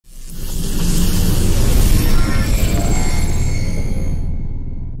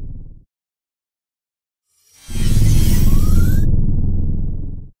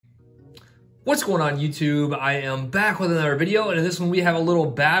What's going on YouTube? I am back with another video, and in this one we have a little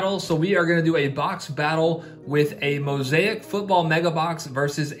battle. So we are gonna do a box battle with a Mosaic football mega box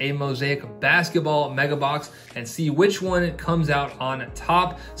versus a Mosaic basketball mega box and see which one comes out on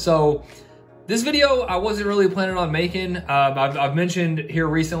top. So this video I wasn't really planning on making. I've mentioned here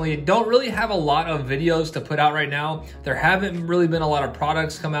recently, don't really have a lot of videos to put out right now. There haven't really been a lot of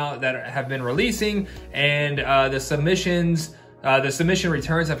products come out that have been releasing, and the submission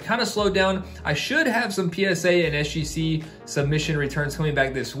returns have kind of slowed down. I should have some PSA and SGC submission returns coming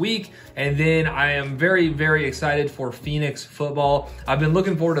back this week. And then I am very, very excited for Phoenix football. I've been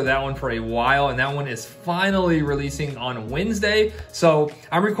looking forward to that one for a while, and that one is finally releasing on Wednesday. So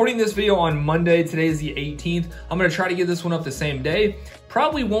I'm recording this video on Monday. Today is the 18th. I'm gonna try to get this one up the same day.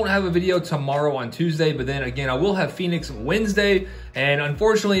 Probably won't have a video tomorrow on Tuesday, but then again, I will have Phoenix Wednesday. And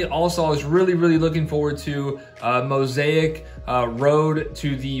unfortunately, also, I was really, really looking forward to Mosaic Road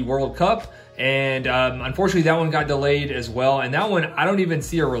to the World Cup. And unfortunately, that one got delayed as well. And that one, I don't even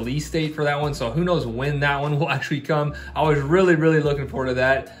see a release date for that one. So who knows when that one will actually come. I was really, really looking forward to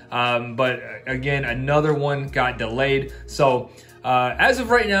that. But again, another one got delayed. So as of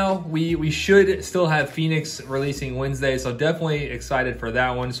right now, we should still have Phoenix releasing Wednesday, so definitely excited for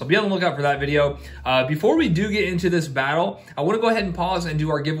that one. So be on the lookout for that video. Before we do get into this battle, I want to go ahead and pause and do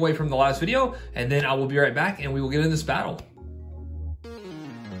our giveaway from the last video, and then I will be right back and we will get into this battle.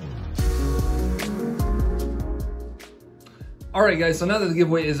 All right, guys, so now that the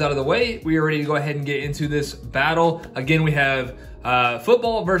giveaway is out of the way, we are ready to go ahead and get into this battle. Again, we have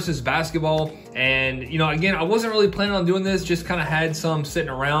football versus basketball. And, you know, again, I wasn't really planning on doing this, just kind of had some sitting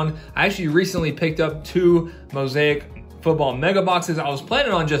around. I actually recently picked up 2 Mosaic football mega boxes. I was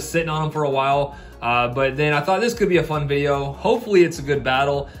planning on just sitting on them for a while, but then I thought this could be a fun video. Hopefully it's a good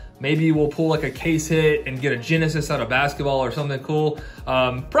battle. Maybe we'll pull like a case hit and get a Genesis out of basketball or something cool.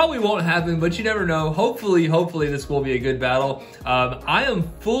 Probably won't happen, but you never know. Hopefully this will be a good battle. I am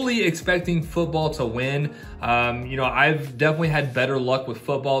fully expecting football to win. You know, I've definitely had better luck with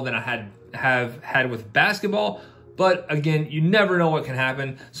football than I have had with basketball. But again, you never know what can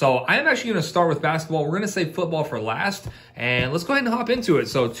happen. So I am actually gonna start with basketball. We're gonna save football for last, and let's go ahead and hop into it.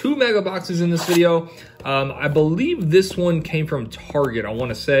 So 2 mega boxes in this video. I believe this one came from Target, I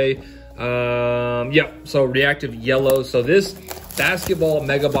wanna say. Yeah, so reactive yellow. So this basketball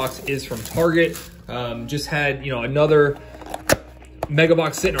mega box is from Target. Just had, you know, another mega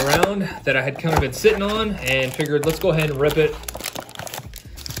box sitting around that I had kind of been sitting on and figured let's go ahead and rip it.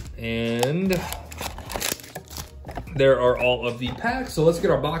 And there are all of the packs. So let's get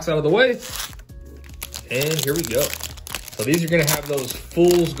our box out of the way. And here we go. So these are gonna have those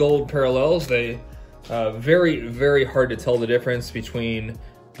fool's gold parallels. They very, very hard to tell the difference between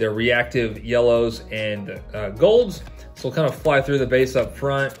the reactive yellows and golds. So we'll kind of fly through the base up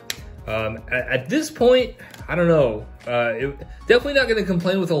front. At this point, I don't know. Definitely not gonna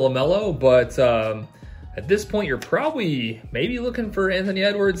complain with a LaMelo, but at this point, you're probably maybe looking for Anthony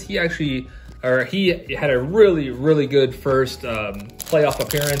Edwards. He had a really, really good first playoff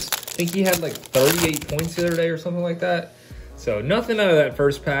appearance. I think he had like 38 points the other day or something like that. So nothing out of that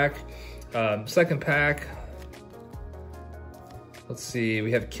first pack. Second pack, let's see.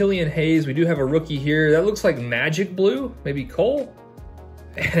 We have Killian Hayes. We do have a rookie here. That looks like Magic Blue, maybe Cole.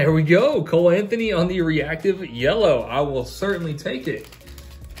 And there we go, Cole Anthony on the reactive yellow. I will certainly take it.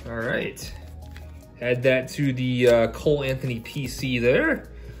 All right. Add that to the Cole Anthony PC there.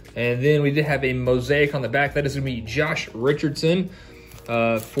 And then we did have a Mosaic on the back. That is gonna be Josh Richardson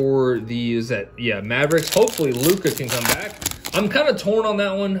for the, Mavericks. Hopefully Luka can come back. I'm kind of torn on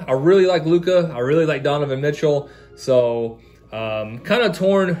that one. I really like Luka. I really like Donovan Mitchell. So kind of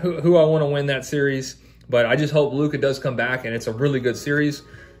torn who I wanna win that series. But I just hope Luka does come back and it's a really good series.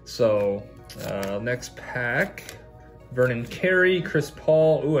 So next pack, Vernon Carey, Chris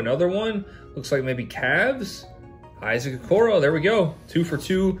Paul. Ooh, another one. Looks like maybe Cavs. Isaac Okoro, there we go. 2 for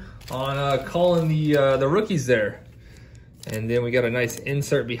 2 on calling the rookies there. And then we got a nice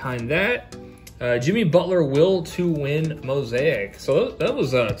insert behind that. Jimmy Butler will to win Mosaic. So that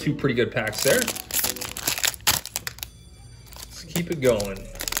was 2 pretty good packs there. Let's keep it going.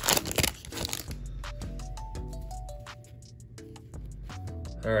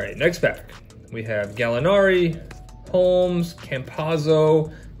 All right, next pack. We have Gallinari, Holmes,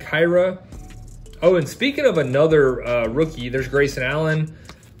 Campazzo, Kyra. Oh, and speaking of another rookie, there's Grayson Allen.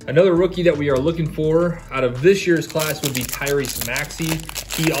 Another rookie that we are looking for out of this year's class would be Tyrese Maxey.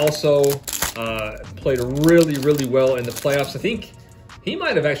 He also played really, really well in the playoffs. I think he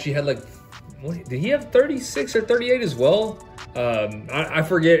might have actually had like, did he have 36 or 38 as well? I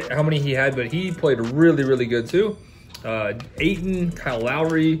forget how many he had, but he played really, really good too. Ayton, Kyle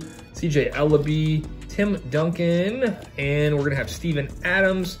Lowry, CJ Ellaby, Tim Duncan, and we're gonna have Steven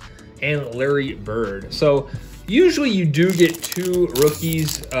Adams and Larry Bird. So usually you do get 2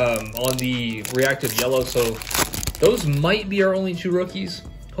 rookies on the reactive yellow, so those might be our only 2 rookies.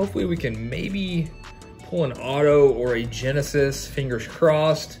 Hopefully we can maybe pull an auto or a Genesis, fingers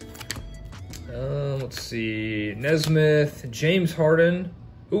crossed. Let's see, Nesmith, James Harden.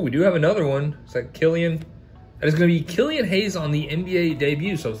 Ooh, we do have another one. Is that Killian? That is gonna be Killian Hayes on the NBA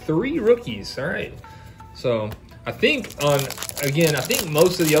debut, so 3 rookies, all right. So I think I think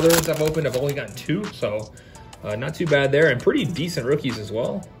most of the other ones I've opened, I've only gotten 2, so not too bad there, and pretty decent rookies as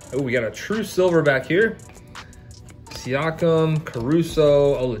well. Oh, we got a true silver back here. Siakam,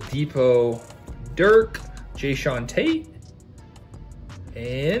 Caruso, Oladipo, Dirk, Jayshawn Tate,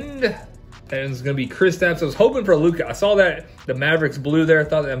 and that is going to be Kristaps. I was hoping for Luka. I saw that the Mavericks blue there. I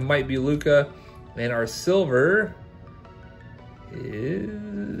thought that might be Luka. And our silver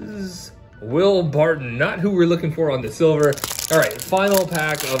is Will Barton. Not who we're looking for on the silver. All right, final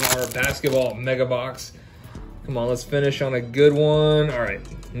pack of our basketball mega box. Come on, let's finish on a good one. All right,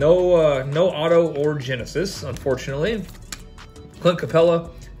 no auto or Genesis, unfortunately. Clint Capella,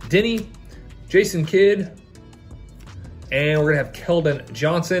 Denny, Jason Kidd, and we're gonna have Keldon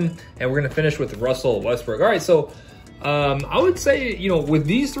Johnson, and we're gonna finish with Russell Westbrook. All right, so I would say, you know, with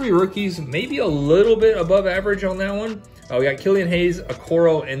these 3 rookies, maybe a little bit above average on that one. We got Killian Hayes,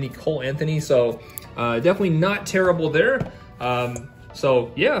 Okoro, and Nicole Anthony, so definitely not terrible there.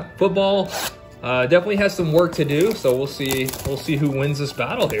 So yeah, football definitely has some work to do, so we'll see who wins this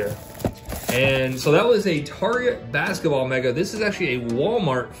battle here. And so that was a Target basketball mega. This is actually a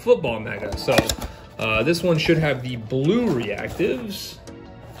Walmart football mega. So this one should have the blue reactives.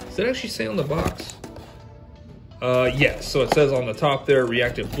 Does it actually say on the box? Yes, so it says on the top there,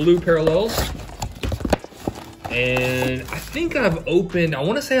 reactive blue parallels. And I think I've opened, I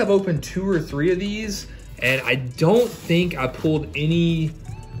want to say I've opened 2 or 3 of these, and I don't think I pulled any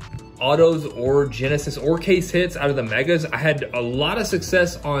autos or Genesis or case hits out of the megas. I had a lot of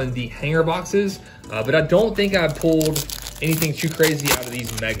success on the hanger boxes, but I don't think I pulled anything too crazy out of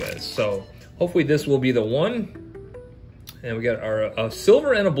these megas. So hopefully this will be the one. And we got our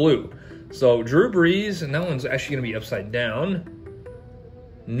silver and a blue. So Drew Brees, and that one's actually gonna be upside down.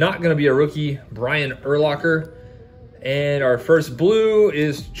 Not gonna be a rookie, Brian Urlacher. And our first blue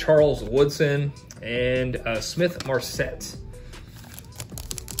is Charles Woodson and Smith Marset.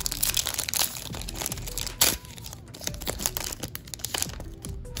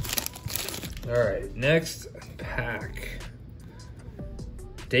 All right, next pack.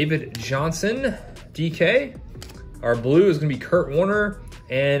 David Johnson, DK. Our blue is gonna be Kurt Warner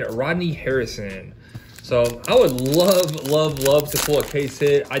and Rodney Harrison. So I would love to pull a case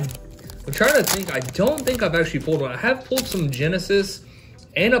hit. I'm trying to think, I don't think I've actually pulled one. I have pulled some Genesis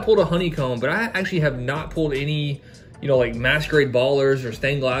and I pulled a honeycomb, but I actually have not pulled any, you know, like masquerade ballers or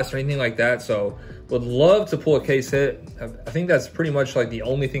stained glass or anything like that. So would love to pull a case hit. I think that's pretty much like the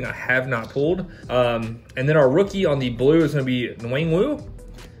only thing I have not pulled. And then our rookie on the blue is gonna be Nwang Wu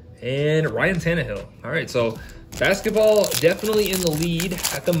and Ryan Tannehill. All right, so basketball definitely in the lead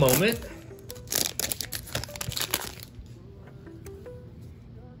at the moment.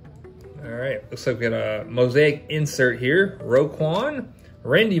 All right, looks like we got a Mosaic insert here. Roquan,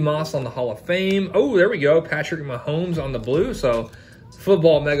 Randy Moss on the Hall of Fame. Oh, there we go, Patrick Mahomes on the blue. So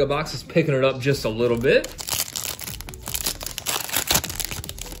football mega box is picking it up just a little bit.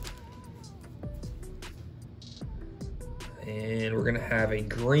 And we're gonna have a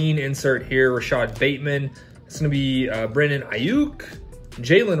green insert here, Rashad Bateman. It's gonna be Brandon Ayuk,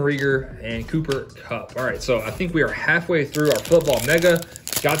 Jalen Reagor, and Cooper Kupp. All right, so I think we are halfway through our football mega.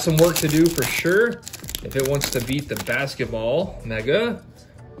 Got some work to do for sure if it wants to beat the basketball mega.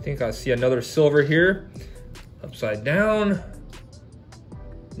 I think I see another silver here, upside down.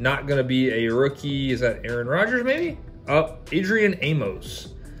 Not gonna be a rookie. Is that Aaron Rodgers maybe? Adrian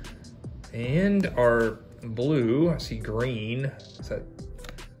Amos. And our blue, I see green. Is that,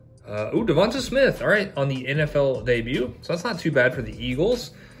 Devonta Smith. All right, on the NFL debut. So that's not too bad for the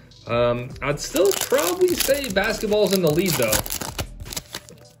Eagles. I'd still probably say basketball's in the lead though.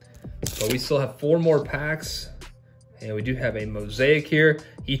 But we still have 4 more packs. And we do have a Mosaic here.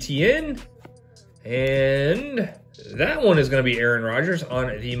 ETN. And that one is going to be Aaron Rodgers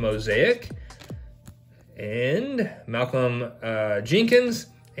on the Mosaic. And Malcolm Jenkins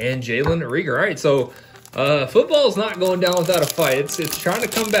and Jalen Reagor. All right, so football is not going down without a fight. It's trying to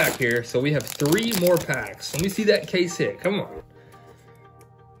come back here. So we have 3 more packs. Let me see that case hit. Come on.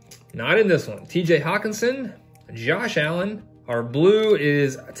 Not in this one. TJ Hawkinson, Josh Allen, Our blue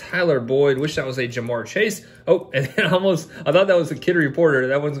is Tyler Boyd. Wish that was a Jamar Chase. Oh, and then I thought that was a Kid Reporter.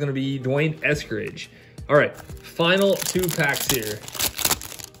 That one's going to be Dwayne Eskridge. All right, final 2 packs here.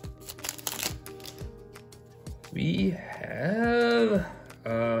 We have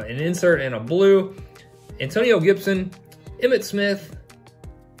an insert and a blue. Antonio Gibson, Emmitt Smith.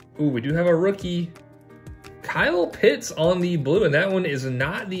 Ooh, we do have a rookie. Kyle Pitts on the blue, and that one is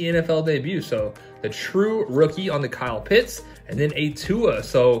not the NFL debut. So the true rookie on the Kyle Pitts, and then a Tua.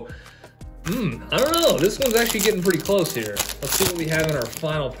 So, I don't know. This one's actually getting pretty close here. Let's see what we have in our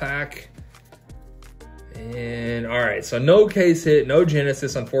final pack. And all right, so no case hit, no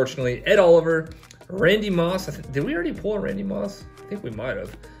Genesis, unfortunately. Ed Oliver, Randy Moss. Did we already pull a Randy Moss? I think we might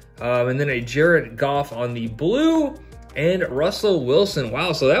have. And then a Jared Goff on the blue, and Russell Wilson.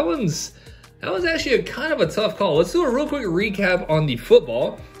 Wow, so that was actually a kind of a tough call. Let's do a real quick recap on the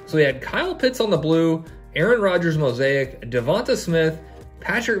football. So we had Kyle Pitts on the blue, Aaron Rodgers Mosaic, Devonta Smith,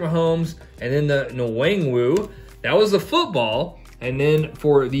 Patrick Mahomes, and then the Nwangwu. That was the football. And then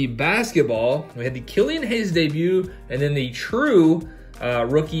for the basketball, we had the Killian Hayes debut, and then the true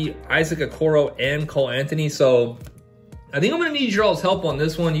rookie Isaac Okoro and Cole Anthony. So I think I'm gonna need your all's help on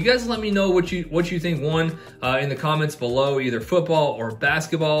this one. You guys let me know what you think won in the comments below, either football or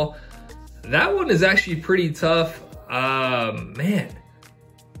basketball. That one is actually pretty tough. Man,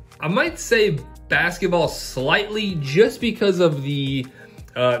 I might say basketball slightly, just because of the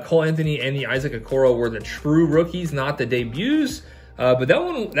Cole Anthony and the Isaac Okoro were the true rookies, not the debuts. But that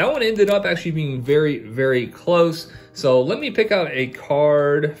one ended up actually being very, very close. So let me pick out a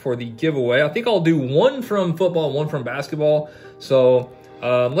card for the giveaway. I think I'll do one from football, one from basketball. So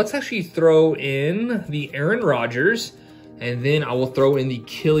let's actually throw in the Aaron Rodgers, and then I will throw in the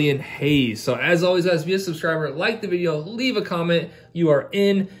Killian Hayes. So as always, guys, be a subscriber, like the video, leave a comment. You are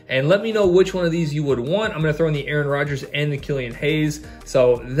in, and let me know which one of these you would want. I'm gonna throw in the Aaron Rodgers and the Killian Hayes.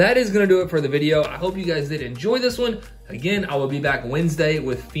 So that is gonna do it for the video. I hope you guys did enjoy this one. Again, I will be back Wednesday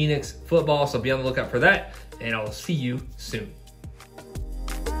with Phoenix football, so be on the lookout for that, and I will see you soon.